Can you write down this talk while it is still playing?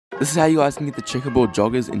This is how you guys can get the checkerboard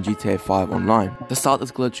joggers in GTA 5 online. To start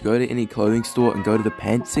this glitch, go to any clothing store and go to the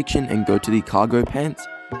pants section and go to the cargo pants.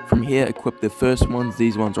 From here, equip the first ones,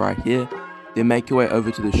 these ones right here. Then make your way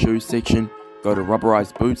over to the shoes section, go to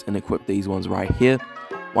rubberized boots and equip these ones right here.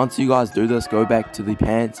 Once you guys do this, go back to the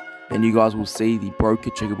pants and you guys will see the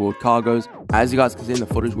broken checkerboard cargos. As you guys can see in the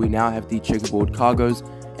footage, we now have the checkerboard cargos,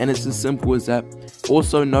 and it's as simple as that.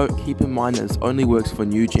 Also note, keep in mind that this only works for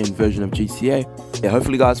new gen version of GTA. Yeah,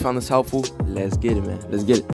 hopefully you guys found this helpful. Let's get it, man. Let's get it.